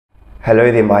Hello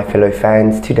there my fellow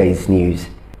fans, today's news.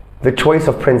 The choice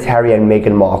of Prince Harry and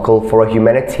Meghan Markle for a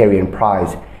humanitarian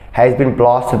prize has been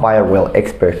blasted by a royal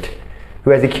expert, who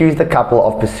has accused the couple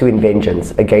of pursuing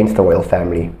vengeance against the royal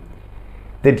family.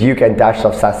 The Duke and Duchess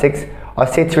of Sussex are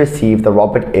set to receive the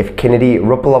Robert F. Kennedy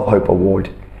Ripple of Hope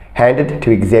Award, handed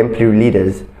to exemplary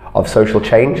leaders of social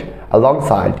change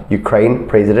alongside Ukraine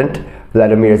President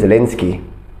Vladimir Zelensky.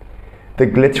 The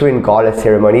glittering gala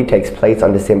ceremony takes place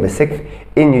on December 6th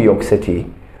in New York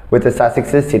City, with the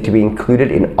Sussexes set to be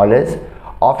included in honours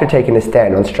after taking a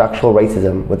stand on structural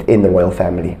racism within the royal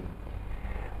family.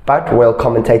 But royal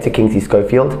commentator Kingsley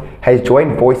Schofield has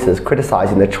joined voices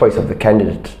criticising the choice of the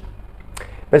candidate.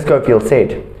 Ms. Schofield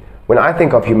said, "When I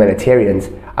think of humanitarians,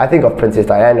 I think of Princess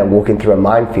Diana walking through a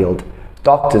minefield,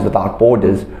 Doctors Without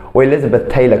Borders, or Elizabeth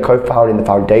Taylor co-founding the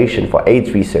Foundation for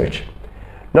AIDS Research.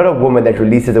 Not a woman that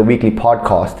releases a weekly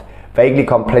podcast, vaguely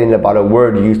complaining about a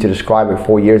word used to describe her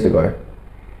 4 years ago."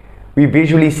 We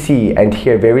visually see and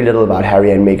hear very little about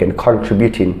Harry and Meghan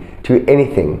contributing to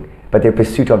anything but their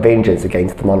pursuit of vengeance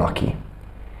against the monarchy.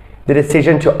 The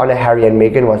decision to honour Harry and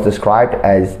Meghan was described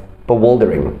as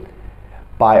bewildering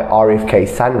by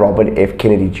RFK's son Robert F.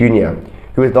 Kennedy Jr.,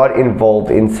 who is not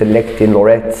involved in selecting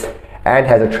laureates and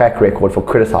has a track record for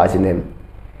criticising them.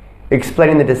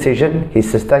 Explaining the decision, his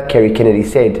sister Kerry Kennedy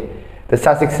said, "The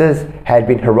Sussexes had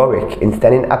been heroic in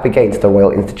standing up against the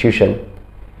royal institution."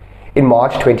 In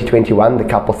March 2021, the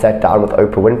couple sat down with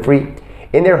Oprah Winfrey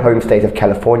in their home state of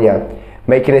California,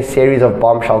 making a series of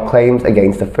bombshell claims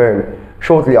against the firm,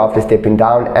 shortly after stepping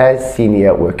down as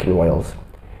senior working royals.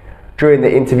 During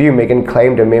the interview, Meghan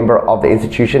claimed a member of the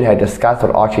institution had discussed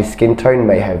what Archie's skin tone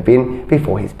may have been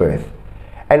before his birth,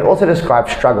 and also described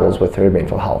struggles with her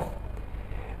mental health.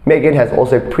 Meghan has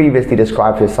also previously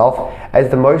described herself as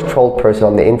the most trolled person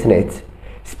on the internet,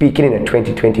 speaking in a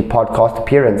 2020 podcast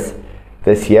appearance.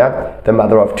 This year, the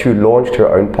mother of two launched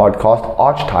her own podcast,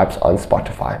 Archetypes, on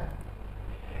Spotify.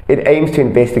 It aims to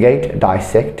investigate,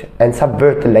 dissect, and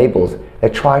subvert the labels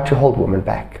that try to hold women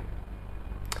back.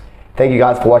 Thank you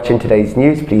guys for watching today's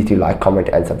news. Please do like, comment,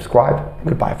 and subscribe.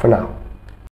 Goodbye for now.